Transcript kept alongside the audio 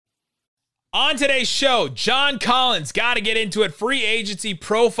On today's show, John Collins, got to get into it. Free agency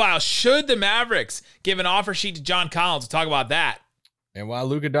profile. Should the Mavericks give an offer sheet to John Collins? We'll talk about that. And while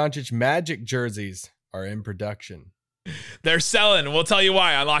Luka Doncic Magic jerseys are in production, they're selling. We'll tell you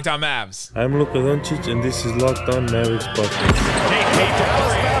why on Locked On Mavs. I'm Luka Doncic, and this is Locked On Mavericks podcast. Hey,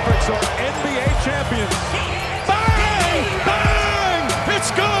 Dallas Mavericks are NBA champions. Bang! Bang!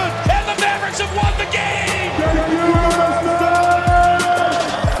 It's good! And the Mavericks have won the game!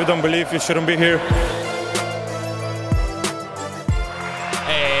 If you don't believe, you shouldn't be here.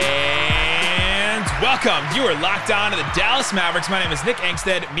 And welcome. You are locked on to the Dallas Mavericks. My name is Nick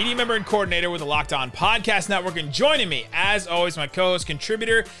Engstead, media member and coordinator with the Locked On Podcast Network. And joining me, as always, my co-host,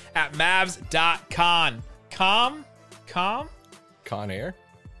 contributor at Mavs.com. Con Air.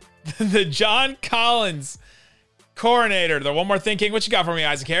 The John Collins coordinator. The One More Thing King. What you got for me,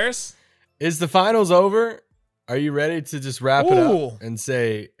 Isaac Harris? Is the finals over? Are you ready to just wrap it up and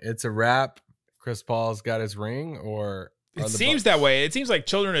say it's a wrap? Chris Paul's got his ring, or it seems that way. It seems like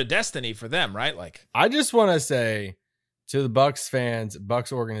children of destiny for them, right? Like, I just want to say to the Bucks fans,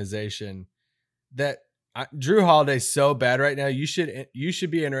 Bucks organization, that Drew Holiday's so bad right now. You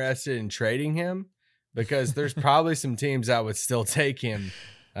should be interested in trading him, because there's probably some teams that would still take him.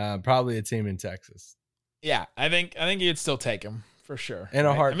 Probably a team in Texas. Yeah, I think you'd still take him. For sure. In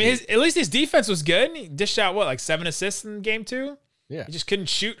a heartbeat. I mean, at least his defense was good. He dished out, like 7 assists in game 2? Yeah. He just couldn't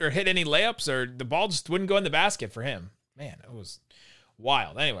shoot or hit any layups, or the ball just wouldn't go in the basket for him. Man, it was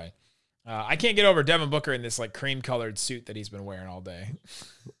wild. Anyway, I can't get over Devin Booker in this like cream-colored suit that he's been wearing all day.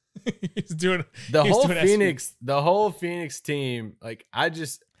 He's doing the whole Phoenix team. Like, I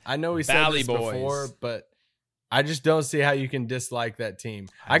know we said this before, but I just don't see how you can dislike that team.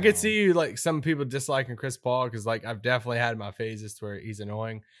 I could see you, like, some people disliking Chris Paul, because, like, I've definitely had my phases to where he's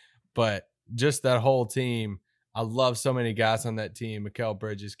annoying. But just that whole team, I love so many guys on that team. Mikal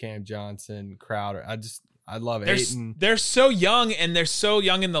Bridges, Cam Johnson, Crowder. I love Ayton. They're so young, and they're so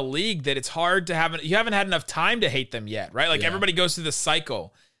young in the league that it's hard to have. You haven't had enough time to hate them yet, right? Like, everybody goes through the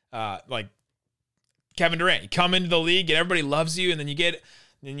cycle. Like Kevin Durant, you come into the league and everybody loves you, and then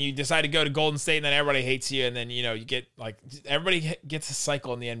you decide to go to Golden State, and then everybody hates you, and then you get like everybody gets a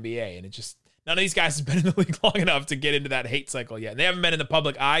cycle in the NBA, and it just none of these guys have been in the league long enough to get into that hate cycle yet. And they haven't been in the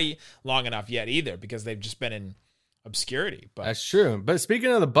public eye long enough yet either, because they've just been in obscurity. But that's true. But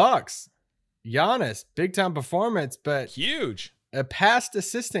speaking of the Bucks, Giannis, big time performance, but huge. A past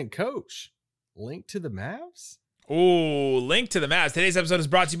assistant coach linked to the Mavs. Ooh, link to the Mavs. Today's episode is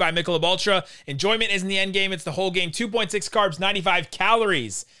brought to you by Michelob Ultra. Enjoyment isn't the end game, it's the whole game. 2.6 carbs, 95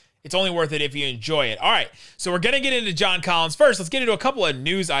 calories. It's only worth it if you enjoy it. All right, so we're going to get into John Collins. First, let's get into a couple of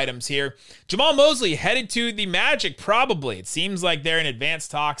news items here. Jamal Mosley headed to the Magic, probably. It seems like they're in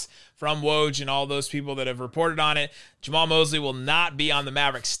advanced talks from Woj and all those people that have reported on it. Jamal Mosley will not be on the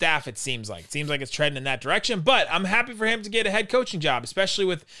Mavericks staff, it seems like. It seems like it's treading in that direction, but I'm happy for him to get a head coaching job, especially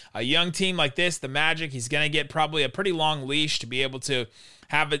with a young team like this, the Magic. He's going to get probably a pretty long leash to be able to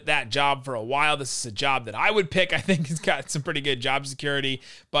have that job for a while. This is a job that I would pick. I think he's got some pretty good job security,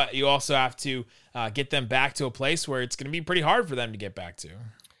 but you also have to get them back to a place where it's going to be pretty hard for them to get back to.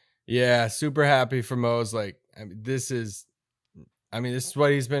 Yeah, super happy for Mose. Like, this is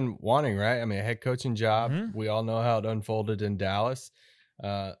what he's been wanting, right? I mean, a head coaching job. Mm-hmm. We all know how it unfolded in Dallas.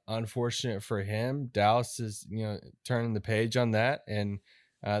 Unfortunate for him. Dallas is, turning the page on that, and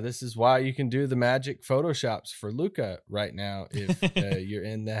this is why you can do the Magic Photoshops for Luka right now if you're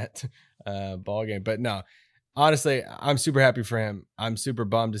in that ball game. But no, honestly, I'm super happy for him. I'm super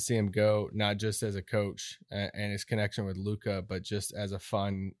bummed to see him go, not just as a coach and his connection with Luka, but just as a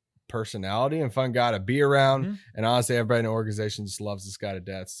fun personality and fun guy to be around. Mm-hmm. And honestly, everybody in the organization just loves this guy to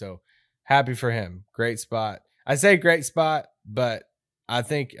death. So happy for him. Great spot. I say great spot, but I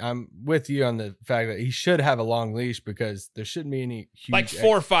think I'm with you on the fact that he should have a long leash, because there shouldn't be any huge, like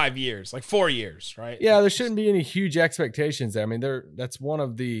 4 or 5 years, like 4 years, right? Yeah, there shouldn't be any huge expectations there. I mean, that's one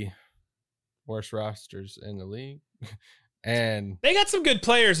of the worst rosters in the league. And they got some good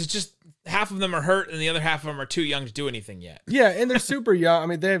players. It's just half of them are hurt and the other half of them are too young to do anything yet. Yeah, and they're super young. I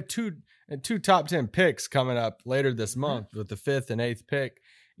mean, they have two top 10 picks coming up later this month with the 5th and 8th pick.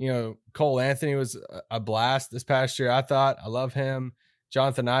 Cole Anthony was a blast this past year, I thought. I love him.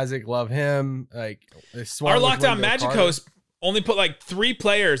 Jonathan Isaac, love him. Like, our Locked On Magic host only put like 3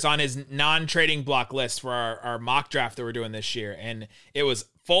 players on his non-trading block list for our mock draft that we're doing this year. And it was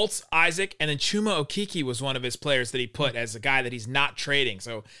Fultz, Isaac, and then Chuma Okeke was one of his players that he put as a guy that he's not trading.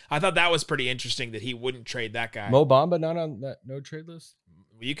 So I thought that was pretty interesting that he wouldn't trade that guy. Mo Bamba not on that no trade list?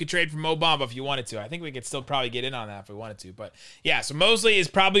 you could trade for Mo Bamba if you wanted to. I think we could still probably get in on that if we wanted to. But yeah, so Mosley is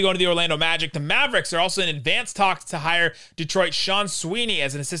probably going to the Orlando Magic. The Mavericks are also in advanced talks to hire Detroit's Sean Sweeney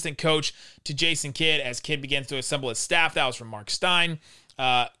as an assistant coach to Jason Kidd as Kidd begins to assemble his staff. That was from Mark Stein.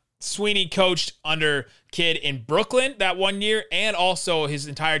 Sweeney coached under Kidd in Brooklyn that 1 year and also his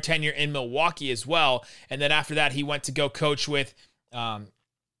entire tenure in Milwaukee as well. And then after that, he went to go coach with, I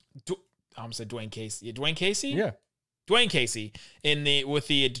almost said Dwayne Casey. Yeah, Dwayne Casey? Yeah. Dwayne Casey with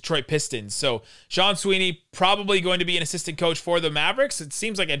the Detroit Pistons. So Sean Sweeney probably going to be an assistant coach for the Mavericks. It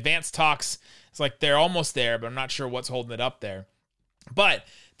seems like advanced talks. It's like they're almost there, but I'm not sure what's holding it up there. But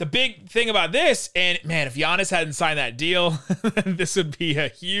the big thing about this, and man, if Giannis hadn't signed that deal, this would be a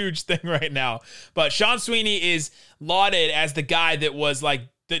huge thing right now. But Sean Sweeney is lauded as the guy that was like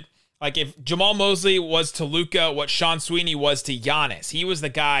if Jamal Mosley was to Luka, what Sean Sweeney was to Giannis. He was the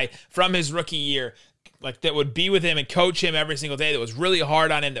guy from his rookie year, like that would be with him and coach him every single day, that was really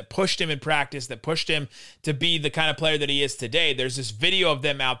hard on him, that pushed him in practice, that pushed him to be the kind of player that he is today. There's this video of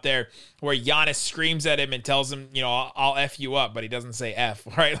them out there where Giannis screams at him and tells him, I'll F you up, but he doesn't say F,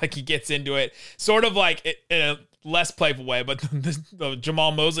 right? Like he gets into it sort of like in a less playful way, but the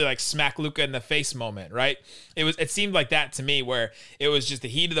Jamal Mosley like smack Luka in the face moment, right? It seemed like that to me, where it was just the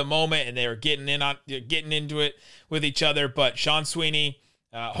heat of the moment and they were getting into it with each other. But Sean Sweeney,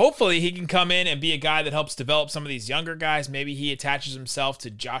 hopefully he can come in and be a guy that helps develop some of these younger guys. Maybe he attaches himself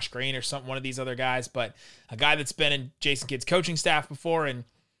to Josh Green or one of these other guys, but a guy that's been in Jason Kidd's coaching staff before, and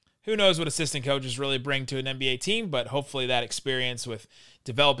who knows what assistant coaches really bring to an NBA team, but hopefully that experience with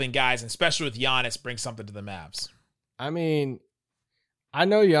developing guys, and especially with Giannis, brings something to the Mavs. I mean, I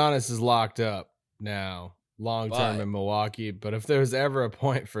know Giannis is locked up now long-term in Milwaukee, but if there was ever a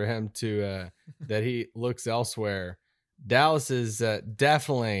point for him to that he looks elsewhere, Dallas is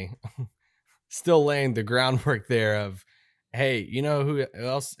definitely still laying the groundwork there of, hey, you know who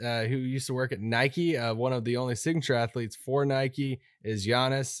else who used to work at Nike? One of the only signature athletes for Nike is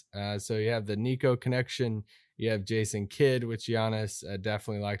Giannis. So you have the Nico connection. You have Jason Kidd, which Giannis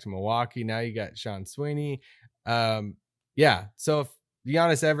definitely liked in Milwaukee. Now you got Sean Sweeney. Yeah. So if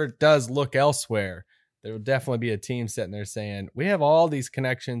Giannis ever does look elsewhere, there will definitely be a team sitting there saying, we have all these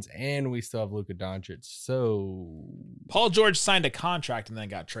connections and we still have Luka Doncic. So Paul George signed a contract and then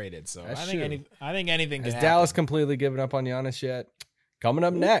got traded. So I think anything has can Dallas happen. completely given up on Giannis yet? Coming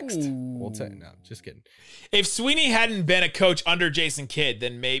up next. We'll tell you. No, just kidding. If Sweeney hadn't been a coach under Jason Kidd,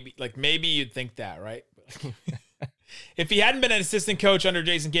 then maybe you'd think that, right? If he hadn't been an assistant coach under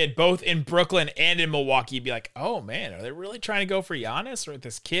Jason Kidd, both in Brooklyn and in Milwaukee, you'd be like, oh man, are they really trying to go for Giannis or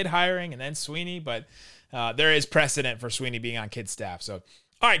this Kidd hiring and then Sweeney? But there is precedent for Sweeney being on Kidd's staff. So,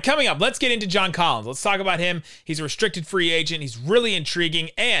 all right, coming up, let's get into John Collins. Let's talk about him. He's a restricted free agent. He's really intriguing.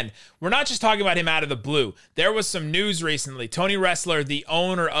 And we're not just talking about him out of the blue. There was some news recently. Tony Ressler, the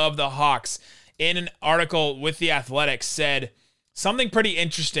owner of the Hawks, in an article with The Athletic said something pretty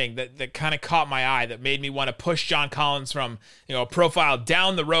interesting that kind of caught my eye, that made me want to push John Collins from a profile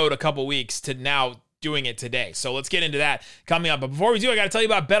down the road a couple weeks to now doing it today. So let's get into that coming up. But before we do, I got to tell you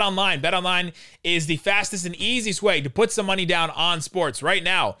about BetOnline. BetOnline is the fastest and easiest way to put some money down on sports. Right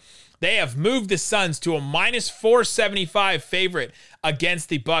now, they have moved the Suns to a minus 475 favorite against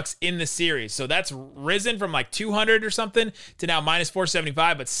the Bucks in the series. So that's risen from like 200 or something to now minus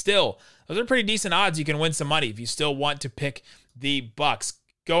 475. But still, those are pretty decent odds. You can win some money if you still want to pick the Bucks.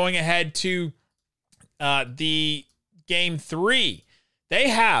 Going ahead to the game 3, they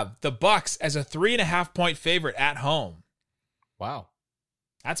have the Bucks as a 3.5 point favorite at home. Wow.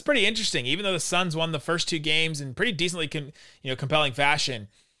 That's pretty interesting. Even though the Suns won the first 2 games in pretty decently compelling fashion.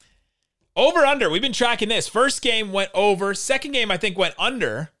 Over under, we've been tracking this. First game went over. Second game, I think, went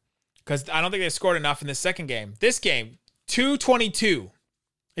under because I don't think they scored enough in the second game. This game, 222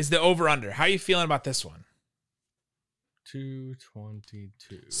 is the over under. How are you feeling about this one?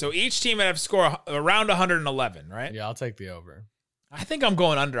 222. So each team would have to score around 111, right? Yeah, I'll take the over. I think I'm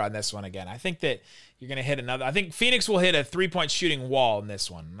going under on this one again. I think that you're going to hit another. I think Phoenix will hit a 3-point shooting wall in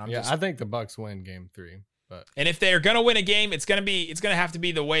this one. I think the Bucks win game 3. And if they're going to win a game, it's going to have to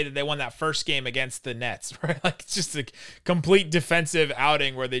be the way that they won that first game against the Nets, right? Like it's just a complete defensive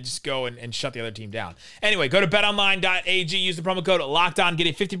outing where they just go and shut the other team down. Anyway, go to betonline.ag, use the promo code LOCKEDON, get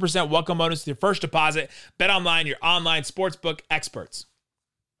a 50% welcome bonus with your first deposit. BetOnline, your online sportsbook experts.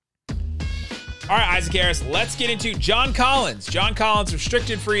 All right, Isaac Harris, let's get into John Collins. John Collins,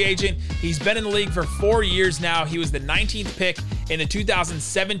 restricted free agent. He's been in the league for 4 years now. He was the 19th pick in the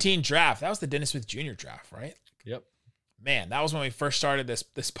 2017 draft. That was the Dennis Smith Jr. draft, right? Yep. Man, that was when we first started this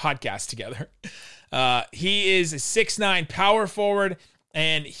podcast together. He is a 6'9" power forward.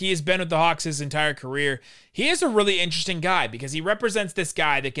 and he has been with the Hawks his entire career. He is a really interesting guy because he represents this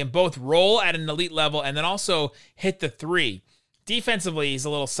guy that can both roll at an elite level and then also hit the three. Defensively, he's a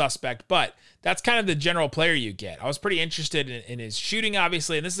little suspect, but that's kind of the general player you get. I was pretty interested in his shooting,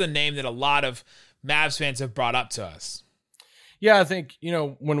 obviously, and this is a name that a lot of Mavs fans have brought up to us. Yeah, I think,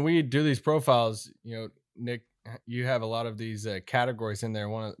 when we do these profiles, Nick, you have a lot of these categories in there.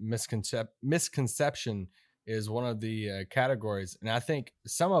 One of misconception is one of the categories. And I think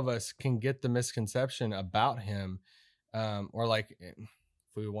some of us can get the misconception about him, or like, if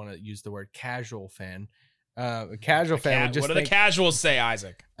we want to use the word casual fan, a casual fan would just what do the casuals say,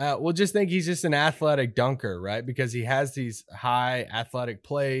 Isaac? We'll just think he's just an athletic dunker, right? Because he has these high athletic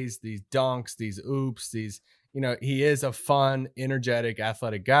plays, these dunks, these oops, these, he is a fun, energetic,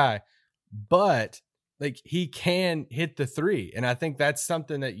 athletic guy, but like he can hit the three. And I think that's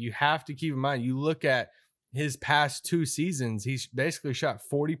something that you have to keep in mind. You look at his past 2 seasons, he's basically shot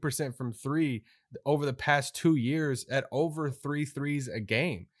 40% from three over the past 2 years at over 3 threes a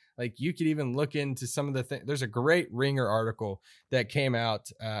game. Like you could even look into some of the things. There's a great Ringer article that came out.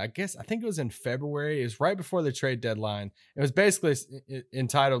 I think it was in February. It was right before the trade deadline. It was basically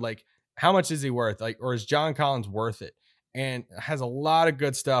entitled like, how much is he worth? Like, or is John Collins worth it? And has a lot of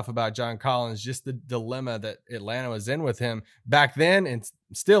good stuff about John Collins, just the dilemma that Atlanta was in with him back then and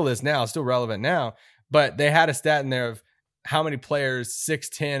still is now, still relevant now. But they had a stat in there of how many players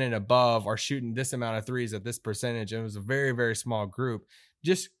 6'10" and above are shooting this amount of threes at this percentage. And it was a very, very small group,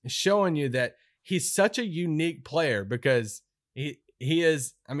 just showing you that he's such a unique player because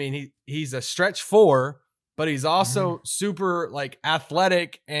he's a stretch 4, but he's also super like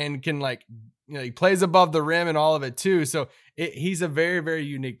athletic and can like, he plays above the rim and all of it too. So he's a very, very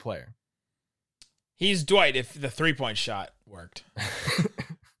unique player. He's Dwight if the 3-point shot worked.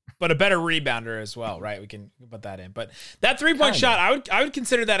 But a better rebounder as well, right? We can put that in. But that 3-point shot, I would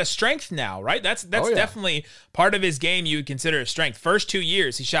consider that a strength now, right? That's definitely part of his game you would consider a strength. First 2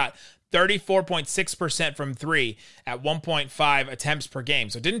 years, he shot 34.6% from 3 at 1.5 attempts per game.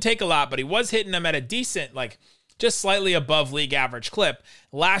 So it didn't take a lot, but he was hitting them at a decent, like just slightly above league average clip.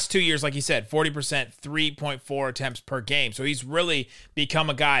 Last 2 years, like you said, 40%, 3.4 attempts per game. So he's really become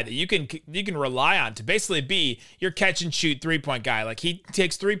a guy that you can rely on to basically be your catch and shoot 3-point guy. Like he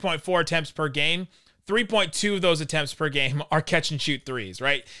takes 3.4 attempts per game. 3.2 of those attempts per game are catch and shoot threes,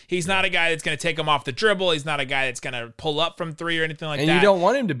 right? He's not a guy that's going to take them off the dribble. He's not a guy that's going to pull up from 3 or anything like that. And you don't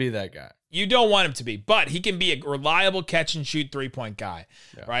want him to be that guy. You don't want him to be, but he can be a reliable catch and shoot 3-point guy,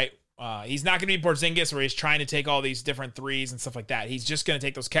 right? He's not going to be Porzingis where he's trying to take all these different threes and stuff like that. He's just going to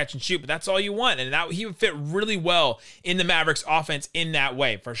take those catch and shoot, but that's all you want. And that he would fit really well in the Mavericks offense in that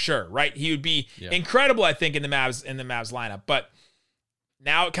way, for sure, right? He would be incredible, I think, in the Mavs lineup. But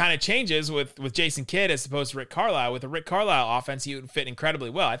now it kind of changes with Jason Kidd as opposed to Rick Carlisle. With a Rick Carlisle offense, he would fit incredibly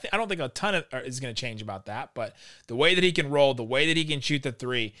well. I don't think a ton is going to change about that, but the way that he can roll, the way that he can shoot the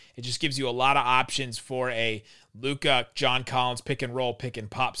 3, it just gives you a lot of options for a Luka, John Collins pick and roll, pick and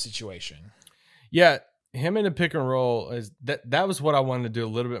pop situation. Yeah, him in a pick and roll is that was what I wanted to do a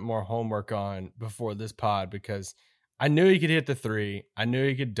little bit more homework on before this pod, because I knew he could hit the 3, I knew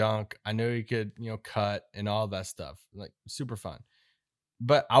he could dunk, I knew he could cut and all that stuff, like super fun.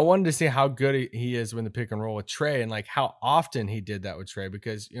 But I wanted to see how good he is when the pick and roll with Trey and like how often he did that with Trey,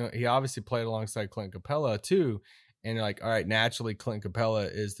 because he obviously played alongside Clint Capella too, and you're like, all right, naturally Clint Capella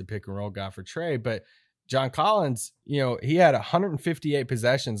is the pick and roll guy for Trey, but John Collins, he had 158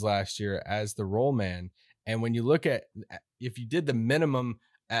 possessions last year as the roll man. And when you look at, if you did the minimum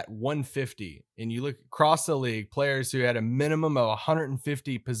at 150 and you look across the league, players who had a minimum of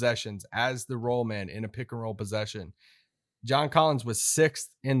 150 possessions as the roll man in a pick and roll possession, John Collins was 6th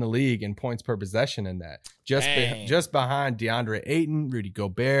in the league in points per possession in that. Just behind DeAndre Ayton, Rudy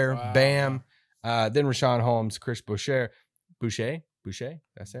Gobert, Bam, then Rashawn Holmes, Chris Boucher. That's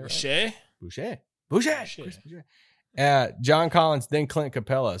it, right? Boucher. John Collins, then Clint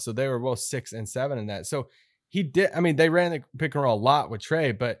Capella. So they were both 6 and 7 in that. So he did. I mean, they ran the pick and roll a lot with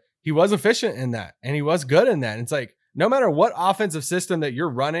Trey, but he was efficient in that and he was good in that. And it's like, no matter what offensive system that you're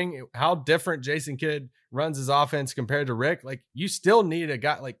running, how different Jason Kidd runs his offense compared to Rick, like you still need a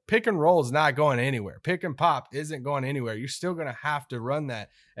guy. Like pick and roll is not going anywhere. Pick and pop isn't going anywhere. You're still going to have to run that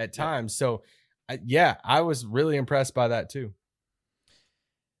at times. So I was really impressed by that too.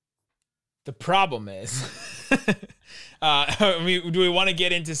 The problem is, do we want to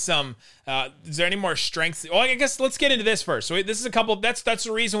get into some, is there any more strengths? Well, I guess let's get into this first. So this is that's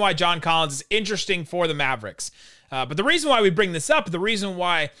the reason why John Collins is interesting for the Mavericks. But the reason why we bring this up, the reason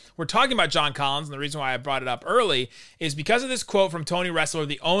why we're talking about John Collins, and the reason why I brought it up early is because of this quote from Tony Ressler,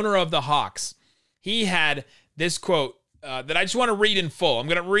 the owner of the Hawks. He had this quote that I just want to read in full. I'm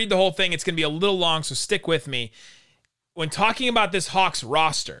going to read the whole thing. It's going to be a little long, so stick with me. When talking about this Hawks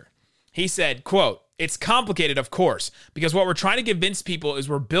roster, he said, quote, "It's complicated, of course, because what we're trying to convince people is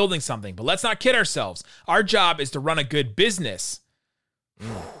we're building something. But let's not kid ourselves. Our job is to run a good business."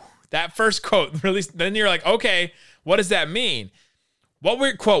 That first quote, really, then you're like, okay, what does that mean? What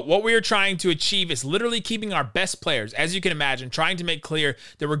we're trying to achieve is literally keeping our best players, as you can imagine, trying to make clear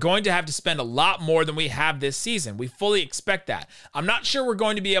that we're going to have to spend a lot more than we have this season. We fully expect that. I'm not sure we're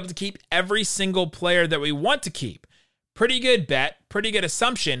going to be able to keep every single player that we want to keep. Pretty good bet, pretty good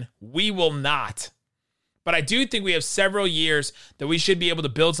assumption, we will not. But I do think we have several years that we should be able to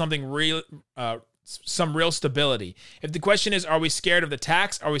build something real, some real stability. If the question is, are we scared of the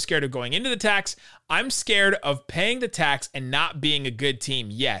tax? Are we scared of going into the tax? I'm scared of paying the tax and not being a good team.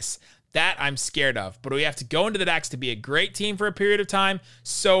 Yes, that I'm scared of. But we have to go into the tax to be a great team for a period of time.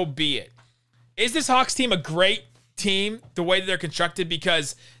 So be it. Is this Hawks team a great team the way that they're constructed?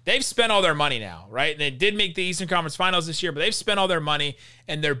 Because they've spent all their money now, right? They did make the Eastern Conference Finals this year, but they've spent all their money,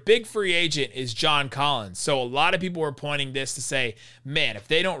 and their big free agent is John Collins. So a lot of people were pointing this to say, man, if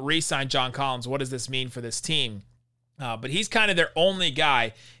they don't re-sign John Collins, what does this mean for this team? But he's kind of their only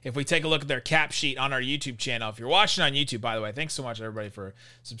guy. If we take a look at their cap sheet on our YouTube channel, if you're watching on YouTube, by the way, thanks so much everybody for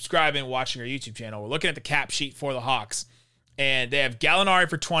subscribing, watching our YouTube channel. We're looking at the cap sheet for the Hawks. And they have Gallinari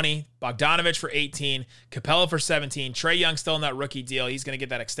for 20, Bogdanovich for 18, Capella for 17, Trae Young still in that rookie deal. He's going to get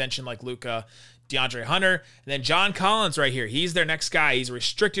that extension like Luka, DeAndre Hunter. And then John Collins right here. He's their next guy. He's a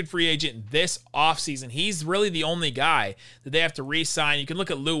restricted free agent this offseason. He's really the only guy that they have to re-sign. You can look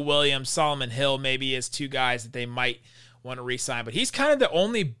at Lou Williams, Solomon Hill, maybe as two guys that they might want to re-sign. But he's kind of the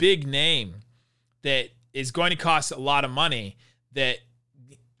only big name that is going to cost a lot of money that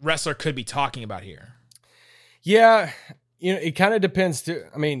wrestler could be talking about here. Yeah. You know, it kind of depends too.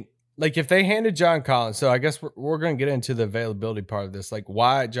 I mean, like if they handed John Collins, so I guess we're going to get into the availability part of this, like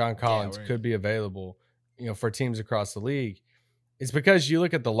why John Collins could be available, you know, for teams across the league. It's because you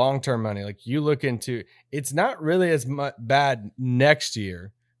look at the long-term money, like you look into, it's not really as bad next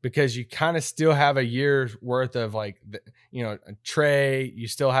year because you kind of still have a year's worth of like, you know, Trae, you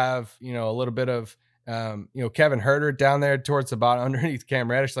still have, you know, a little bit of, you know, Kevin Huerter down there towards the bottom underneath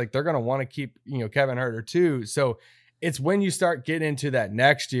Cam Reddish. Like they're going to want to keep, you know, Kevin Huerter too. So it's when you start getting into that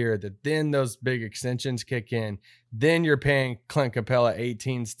next year that then those big extensions kick in. Then you're paying Clint Capella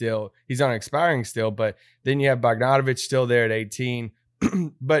 18 still. He's on expiring still, but then you have Bogdanovich still there at 18.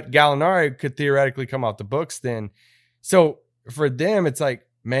 But Gallinari could theoretically come off the books then. So for them, it's like,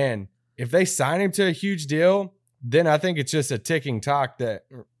 man, if they sign him to a huge deal, then I think it's just a ticking clock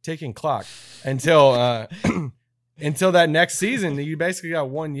until until that next season. You basically got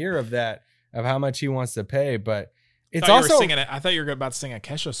 1 year of that, of how much he wants to pay. But it's also I thought you were about to sing a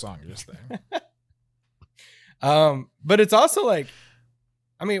Kesha song just there. But it's also like,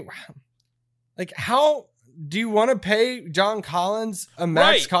 I mean, like how do you want to pay John Collins a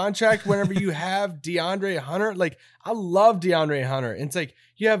max contract whenever you have DeAndre Hunter? Like I love DeAndre Hunter. And it's like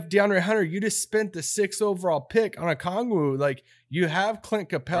you have DeAndre Hunter. You just spent the 6th overall pick on a Kongwu. Like you have Clint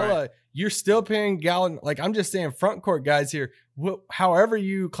Capella. Right. You're still paying Gallon. Like I'm just saying front court guys here. However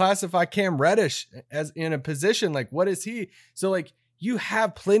you classify Cam Reddish as in a position, like what is he? So like you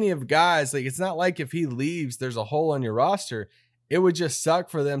have plenty of guys. Like it's not like if he leaves, there's a hole on your roster. It would just suck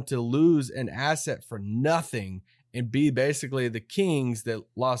for them to lose an asset for nothing and be basically the Kings that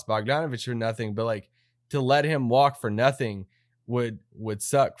lost Bogdanovich for nothing. But like to let him walk for nothing would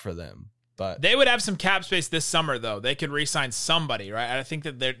suck for them. But they would have some cap space this summer, though. They could re-sign somebody, right? I think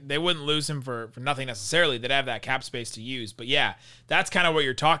that they wouldn't lose him for nothing necessarily. They'd have that cap space to use. But yeah, that's kind of what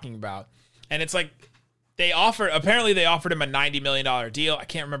you're talking about. And it's like apparently they offered him a $90 million deal. I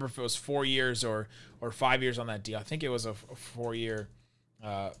can't remember if it was 4 years or 5 years on that deal. I think it was a 4-year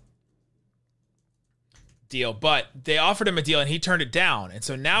deal, but they offered him a deal and he turned it down. And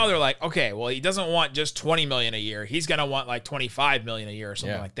so now they're like, okay, well, he doesn't want just $20 million a year. He's going to want like $25 million a year or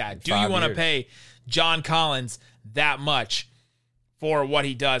something like that. Do you want to pay John Collins that much for what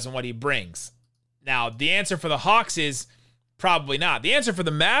he does and what he brings? Now, the answer for the Hawks is probably not. The answer for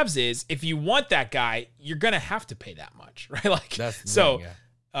the Mavs is if you want that guy, you're going to have to pay that much, right? Like, that's so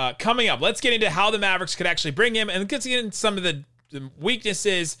coming up, let's get into how the Mavericks could actually bring him, and let's get into some of the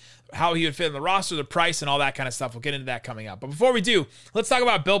weaknesses, how he would fit in the roster, the price, and all that kind of stuff. We'll get into that coming up. But before we do, let's talk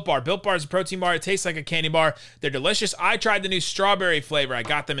about Built Bar. Built Bar is a protein bar. It tastes like a candy bar. They're delicious. I tried the new strawberry flavor. I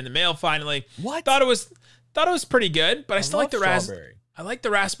got them in the mail finally. What? Thought it was pretty good, but I still like the raspberry. I like the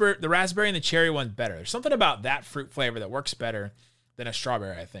raspberry and the cherry one better. There's something about that fruit flavor that works better than a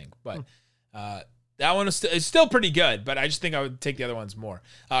strawberry, I think. But That one is still pretty good, but I just think I would take the other ones more.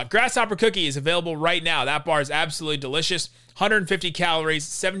 Grasshopper Cookie is available right now. That bar is absolutely delicious. 150 calories,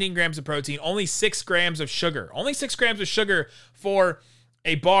 17 grams of protein, only 6 grams of sugar. Only 6 grams of sugar for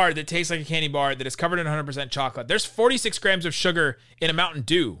a bar that tastes like a candy bar that is covered in 100% chocolate. There's 46 grams of sugar in a Mountain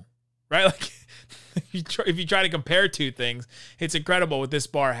Dew, right? Like, if you try to compare two things, it's incredible what this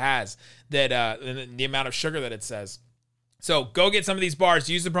bar has, that the amount of sugar that it says. So go get some of these bars.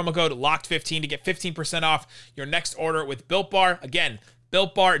 Use the promo code LOCKED15 to get 15% off your next order with Built Bar. Again,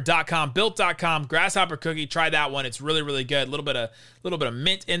 BuiltBar.com, Built.com, Grasshopper Cookie. Try that one. It's really, really good. A little bit of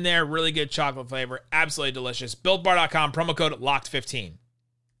mint in there. Really good chocolate flavor. Absolutely delicious. BuiltBar.com, promo code LOCKED15.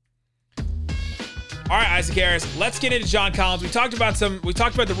 All right, Isaac Harris, let's get into John Collins. We talked about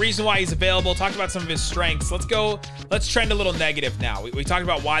the reason why he's available, talked about some of his strengths. Let's trend a little negative now. We talked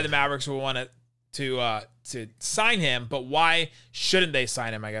about why the Mavericks would want to sign him, but why shouldn't they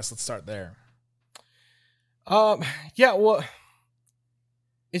sign him? I guess let's start there. Yeah, well,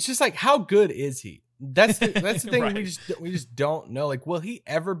 it's just like, how good is he? That's the thing. Right. we just don't know. Like, will he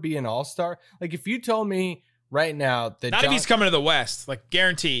ever be an all-star? Like, if you told me right now that if he's coming to the West, like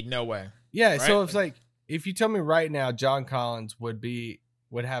guaranteed, no way. Yeah, right? So it's like, if you tell me right now John Collins would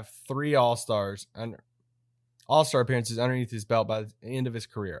have 3 all-star appearances underneath his belt by the end of his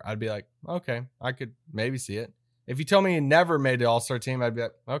career, I'd be like, okay, I could maybe see it. If you told me he never made the all-star team, I'd be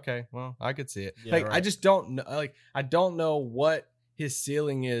like, okay, well, I could see it. Yeah, like, right. I just don't know. Like, I don't know what his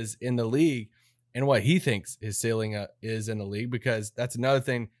ceiling is in the league and what he thinks his ceiling is in the league, because that's another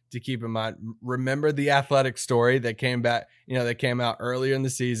thing to keep in mind. Remember the Athletic story that came out earlier in the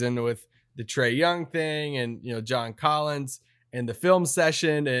season with the Trae Young thing and, John Collins and the film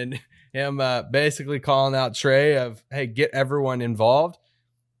session and him basically calling out Trae of, hey, get everyone involved.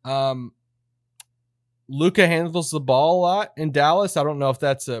 Luka handles the ball a lot in Dallas. I don't know if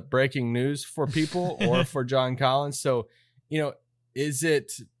that's breaking news for people or for John Collins. So, is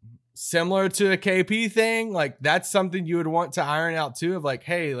it similar to a KP thing? Like, that's something you would want to iron out too, of like,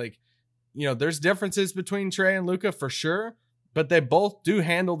 hey, like, there's differences between Trae and Luka for sure, but they both do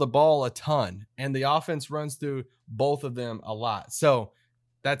handle the ball a ton and the offense runs through both of them a lot. So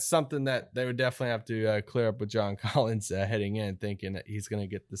that's something that they would definitely have to clear up with John Collins heading in, thinking that he's going to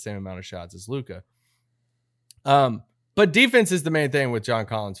get the same amount of shots as Luka. But defense is the main thing with John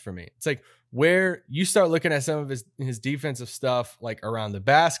Collins for me. It's like, where you start looking at some of his defensive stuff, like around the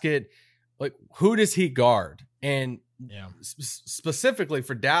basket, like, who does he guard? And specifically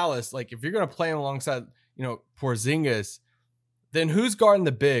for Dallas, like, if you're going to play him alongside, Porzingis, then who's guarding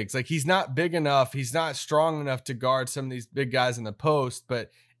the bigs? Like, he's not big enough. He's not strong enough to guard some of these big guys in the post,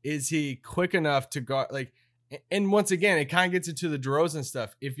 but is he quick enough to guard? Like, and once again, it kind of gets into the DeRozan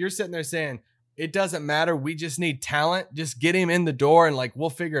stuff. If you're sitting there saying, it doesn't matter, we just need talent, just get him in the door and like, we'll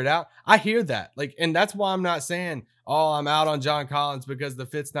figure it out. I hear that. Like, and that's why I'm not saying, oh, I'm out on John Collins because the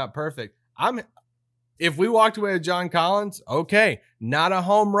fit's not perfect. If we walked away with John Collins, okay, not a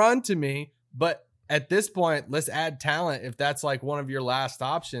home run to me, but at this point, let's add talent if that's like one of your last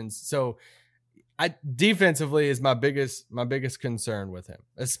options. So defensively is my biggest concern with him,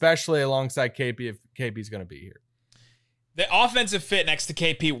 especially alongside KP if KP's going to be here. The offensive fit next to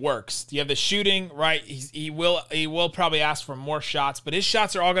KP works. You have the shooting, right? He will probably ask for more shots, but his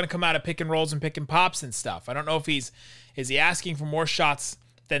shots are all going to come out of pick and rolls and pick and pops and stuff. I don't know if is he asking for more shots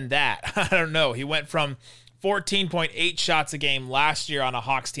than that? I don't know. He went from 14.8 shots a game last year on a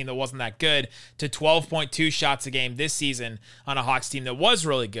Hawks team that wasn't that good to 12.2 shots a game this season on a Hawks team that was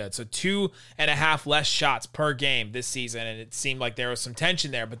really good. So 2.5 less shots per game this season, and it seemed like there was some tension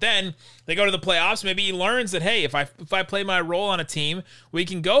there. But then they go to the playoffs. Maybe he learns that, hey, if I play my role on a team, we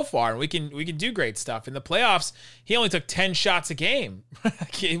can go far and we can do great stuff. In the playoffs, he only took 10 shots a game.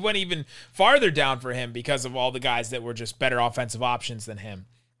 It went even farther down for him because of all the guys that were just better offensive options than him.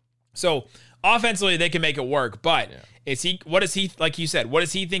 So offensively, they can make it work, but what is he, like you said, what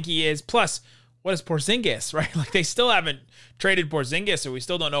does he think he is? Plus, what is Porzingis, right? Like, they still haven't traded Porzingis, so we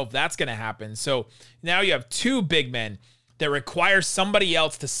still don't know if that's going to happen. So now you have 2 big men that require somebody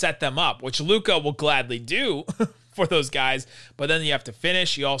else to set them up, which Luka will gladly do for those guys. But then you have to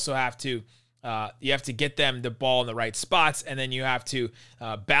finish. You also have to get them the ball in the right spots, and then you have to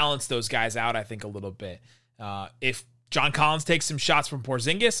balance those guys out, I think, a little bit. If John Collins takes some shots from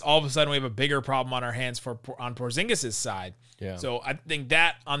Porzingis, all of a sudden we have a bigger problem on our hands on Porzingis' side. Yeah. So I think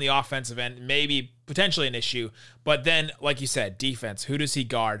that on the offensive end, maybe potentially an issue. But then, like you said, defense, who does he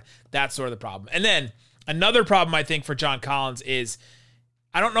guard? That's sort of the problem. And then another problem I think for John Collins is,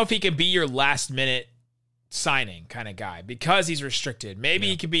 I don't know if he can be your last minute signing kind of guy because he's restricted. Maybe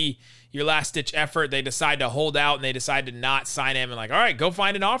he could be your last ditch effort. They decide to hold out and they decide to not sign him and like, all right, go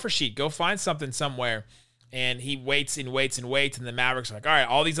find an offer sheet, go find something somewhere. And he waits and waits and waits. And the Mavericks are like, all right,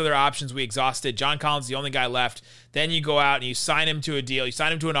 all these other options we exhausted. John Collins is the only guy left. Then you go out and you sign him to a deal. You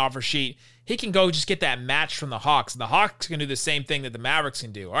sign him to an offer sheet. He can go just get that match from the Hawks. And the Hawks can do the same thing that the Mavericks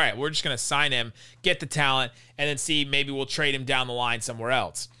can do. All right, we're just going to sign him, get the talent, and then see maybe we'll trade him down the line somewhere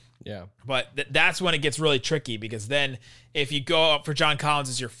else. Yeah. But that's when it gets really tricky because then if you go up for John Collins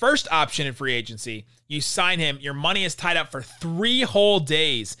as your first option in free agency, you sign him, your money is tied up for 3 whole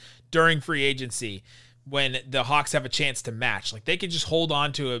days during free agency when the Hawks have a chance to match. Like they could just hold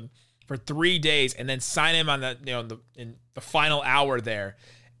on to him for 3 days and then sign him on in the final hour there.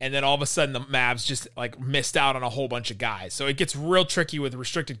 And then all of a sudden the Mavs just like missed out on a whole bunch of guys. So it gets real tricky with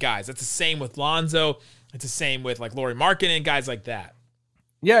restricted guys. That's the same with Lonzo. It's the same with like Lauri Markkanen and guys like that.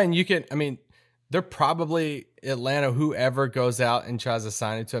 Yeah, and they're probably Atlanta, whoever goes out and tries to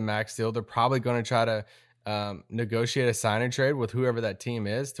sign it to a max deal, they're probably going to try to negotiate a sign and trade with whoever that team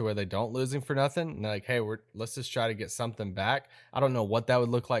is to where they don't lose him for nothing. And they're like, hey, let's just try to get something back. I don't know what that would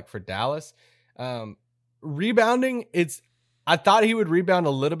look like for Dallas. Rebounding, I thought he would rebound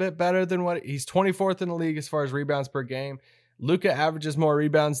a little bit better than what he's 24th in the league as far as rebounds per game. Luka averages more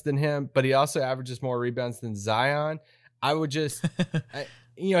rebounds than him, but he also averages more rebounds than Zion. I would just,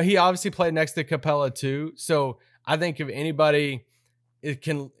 he obviously played next to Capella too. So I think if anybody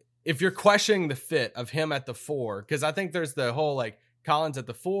if you're questioning the fit of him at the 4, because I think there's the whole like Collins at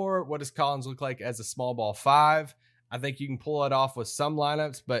the 4. What does Collins look like as a small ball 5? I think you can pull it off with some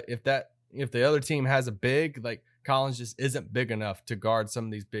lineups, but if the other team has a big, like Collins just isn't big enough to guard some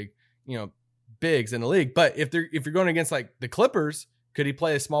of these big, bigs in the league. But if you're going against like the Clippers, could he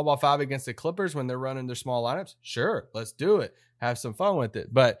play a small ball 5 against the Clippers when they're running their small lineups? Sure, let's do it. Have some fun with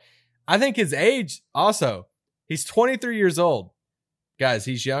it. But I think his age also, he's 23 years old. Guys,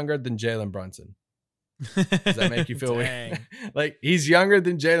 he's younger than Jalen Brunson. Does that make you feel weird? Like he's younger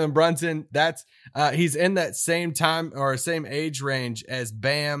than Jalen Brunson. That's he's in that same time or same age range as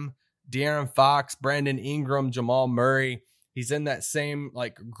Bam, De'Aaron Fox, Brandon Ingram, Jamal Murray. He's in that same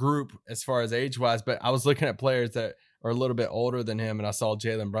like group as far as age wise. But I was looking at players that are a little bit older than him, and I saw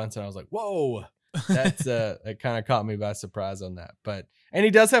Jalen Brunson. I was like, whoa, that's it kind of caught me by surprise on that. And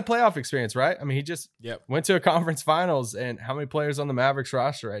he does have playoff experience, right? I mean, he just went to a conference finals, and how many players on the Mavericks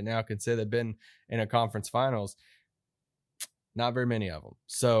roster right now can say they've been in a conference finals? Not very many of them.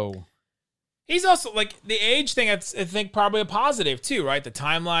 So he's also like the age thing. I think probably a positive too, right? The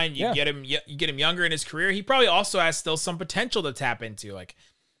timeline, you get him younger in his career. He probably also has still some potential to tap into, like.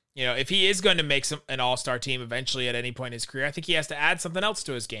 If he is going to make an all-star team eventually at any point in his career, I think he has to add something else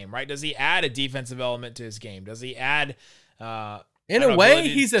to his game, right? Does he add a defensive element to his game? Does he add in a way,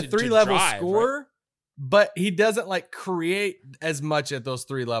 he's a 3-level scorer, right? But he doesn't like create as much at those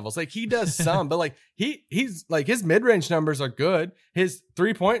 3 levels. Like he does some, but like he's like his mid-range numbers are good. His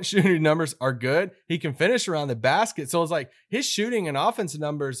 3-point shooting numbers are good. He can finish around the basket. So it's like his shooting and offensive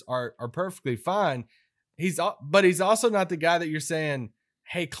numbers are perfectly fine. But he's also not the guy that you're saying,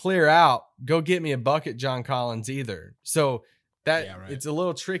 hey, clear out, go get me a bucket, John Collins either. So it's a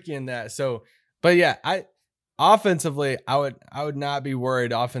little tricky in that. So, but yeah, offensively, I would not be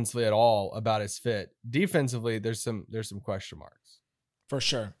worried offensively at all about his fit. Defensively, there's some question marks. For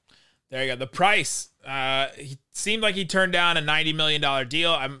sure. There you go. The price, he seemed like he turned down a $90 million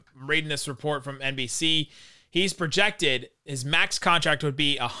deal. I'm reading this report from NBC. He's projected his max contract would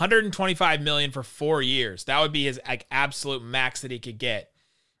be $125 million for 4 years. That would be his like absolute max that he could get.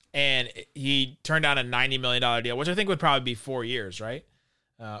 And he turned down a $90 million deal, which I think would probably be 4 years, right?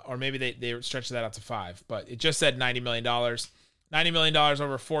 Or maybe they stretched that out to 5. But it just said $90 million. $90 million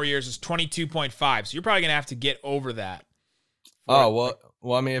over 4 years is 22.5. So you're probably going to have to get over that. Well,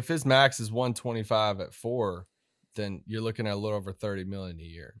 I mean, if his max is 125 at 4, then you're looking at a little over $30 million a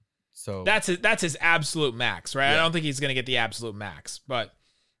year. So that's his absolute max, right? Yeah. I don't think he's going to get the absolute max, but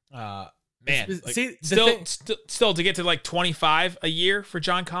man, like, see, still to get to like 25 a year for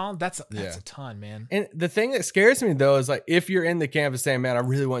John Collins, that's a ton, man. And the thing that scares me though is like if you're in the camp of saying, man, I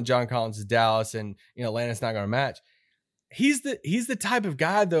really want John Collins to Dallas, and Atlanta's not going to match. He's the type of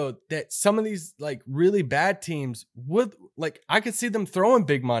guy though that some of these like really bad teams would like. I could see them throwing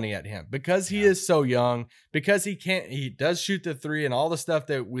big money at him because he is so young, because he does shoot the 3 and all the stuff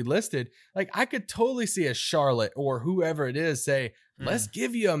that we listed. Like I could totally see a Charlotte or whoever it is say, let's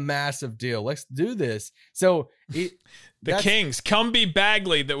give you a massive deal. Let's do this. So the Kings come be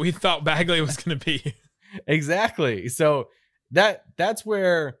Bagley that we thought Bagley was going to be. Exactly. So that's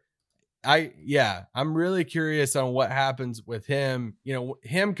where I'm really curious on what happens with him.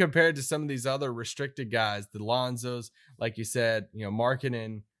 Him compared to some of these other restricted guys, the Lonzos, like you said.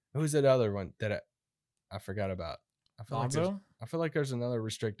 Markkanen. Who's that other one that I forgot about? Lonzo. I feel like there's another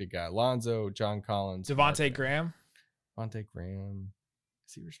restricted guy. Lonzo, John Collins, Devontae Graham. Devontae Graham.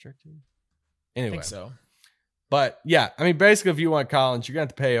 Is he restricted? Anyway, I think so. But yeah, basically, if you want Collins, you're going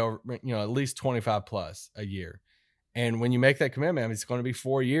to have to pay over, at least 25 plus a year. And when you make that commitment, it's going to be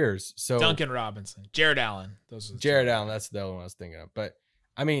 4 years. So Duncan Robinson, Jared Allen. Jared Allen, that's the other one I was thinking of. But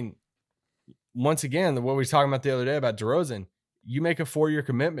once again, what we were talking about the other day about DeRozan, you make a 4-year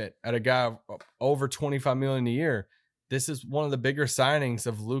commitment at a guy over $25 million a year. This is one of the bigger signings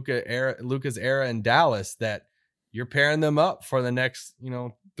of Luka's era in Dallas that you're pairing them up for the next,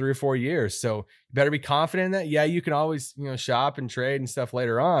 3 or 4 years. So you better be confident in that. Yeah, you can always, shop and trade and stuff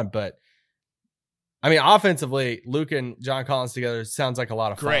later on. But offensively, Luka and John Collins together sounds like a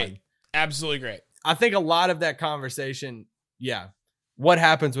lot of fun. Great. Absolutely great. I think a lot of that conversation, what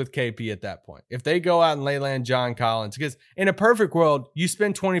happens with KP at that point? If they go out and lay land John Collins, because in a perfect world, you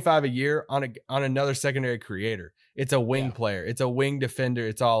spend 25 a year on another secondary creator. It's a wing player. It's a wing defender.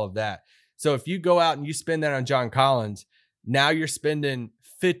 It's all of that. So if you go out and you spend that on John Collins, now you're spending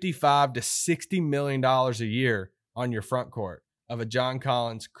 $55 to $60 million a year on your front court of a John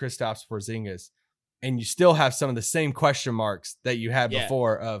Collins, Kristaps Porzingis, and you still have some of the same question marks that you had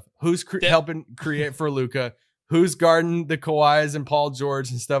before of who's helping create for Luka, who's guarding the Kawhis and Paul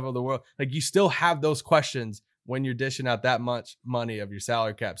George and stuff of the world. Like, you still have those questions when you're dishing out that much money of your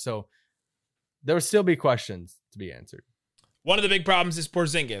salary cap. So there will still be questions to be answered. One of the big problems is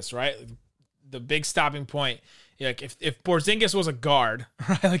Porzingis, right? The big stopping point. Like if Porzingis was a guard,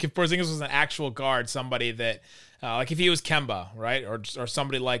 right? Like if Porzingis was an actual guard, somebody that, like if he was Kemba, right? Or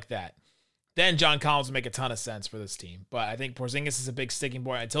somebody like that, then John Collins would make a ton of sense for this team. But I think Porzingis is a big sticking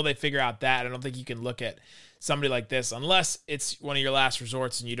point. Until they figure out that, I don't think you can look at somebody like this unless it's one of your last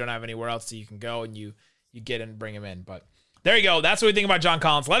resorts and you don't have anywhere else that you can go and you get in and bring him in. But there you go. That's what we think about John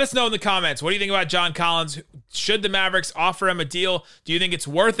Collins. Let us know in the comments. What do you think about John Collins? Should the Mavericks offer him a deal? Do you think it's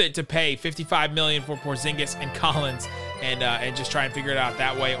worth it to pay $55 million for Porzingis and Collins and just try and figure it out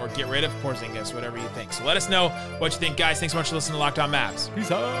that way, or get rid of Porzingis, whatever you think? So let us know what you think, guys. Thanks so much for listening to Locked On Mavs.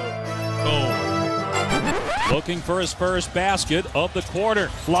 Peace out. Boom. Looking for his first basket of the quarter.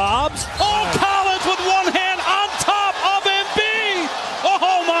 Lobs. Oh, Collins with one hand on top of Embiid.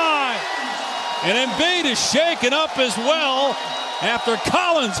 Oh, my. And Embiid is shaken up as well after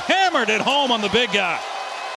Collins hammered it home on the big guy.